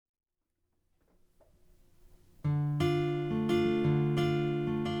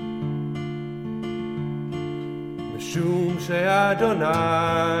משום שאדוני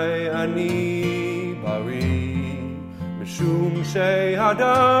אני בריא, משום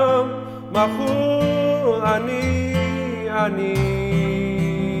שאדם מחול אני,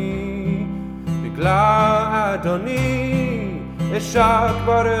 בגלל אדוני אשק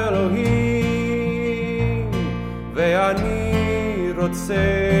בר אלוהים, ואני רוצה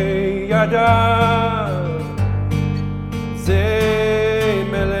ידיו, זה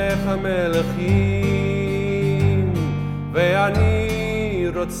מלך המלכים, ואני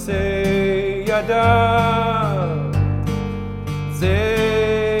רוצה ידיו, זה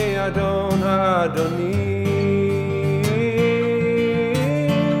אדון האדונים.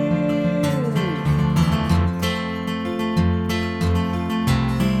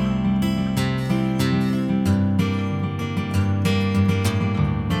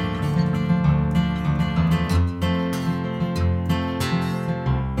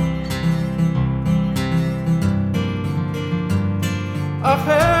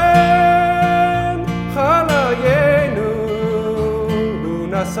 אכן חליינו הוא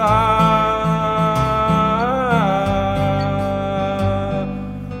נשא,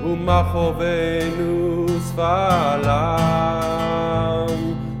 ומחובנו סבלם,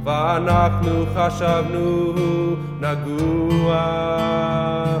 ואנחנו חשבנו נגוע,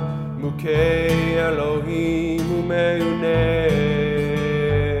 מוכה אלוהים ומיונא.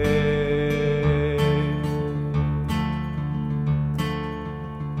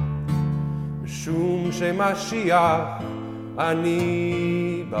 משום שמשיח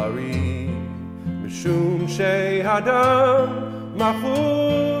אני בריא, משום שאדם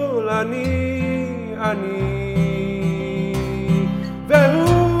מחול אני,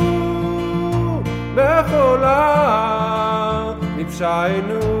 והוא מחולה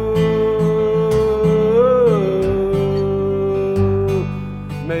מפשענו,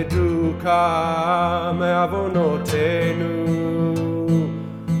 מדוכא מעוונותינו,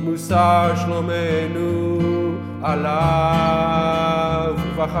 מוסר שלומנו עליו,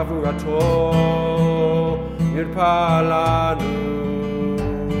 וחבורתו ירפא לנו.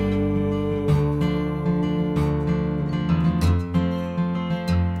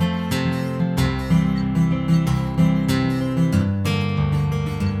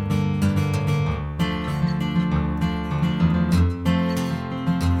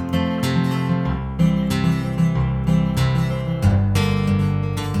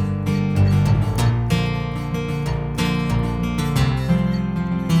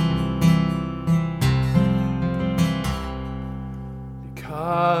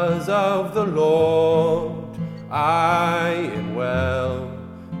 Because of the Lord I am well,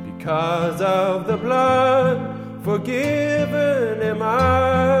 because of the blood forgiven am I.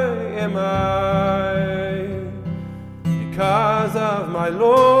 Because of my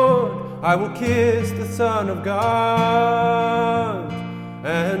Lord I will kiss the Son of God,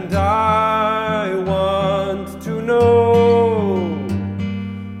 and I want to know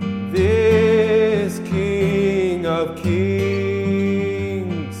this King of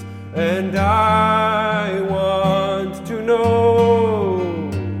Kings, and I want to know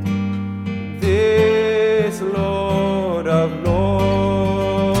this Lord of Lords.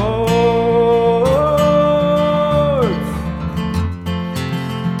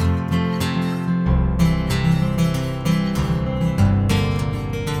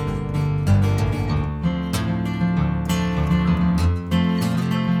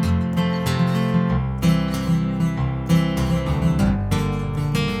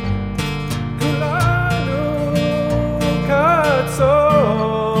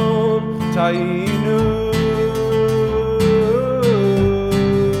 טעינו,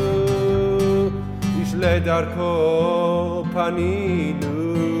 איש לדרכו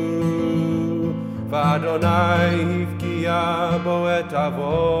פנינו, ואדוני הבקיע בו את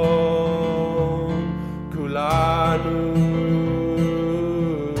עוון כולנו.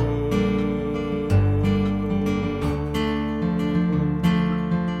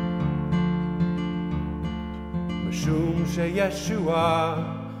 משום שישוע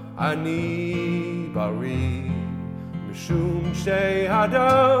אני בריא, משום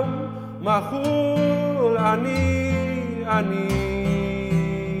שאדם מחול אני,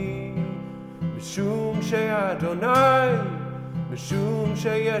 משום שאדוני, משום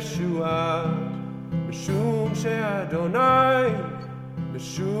שישוע, משום שאדוני,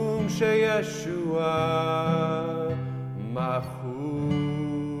 משום שישוע מחול.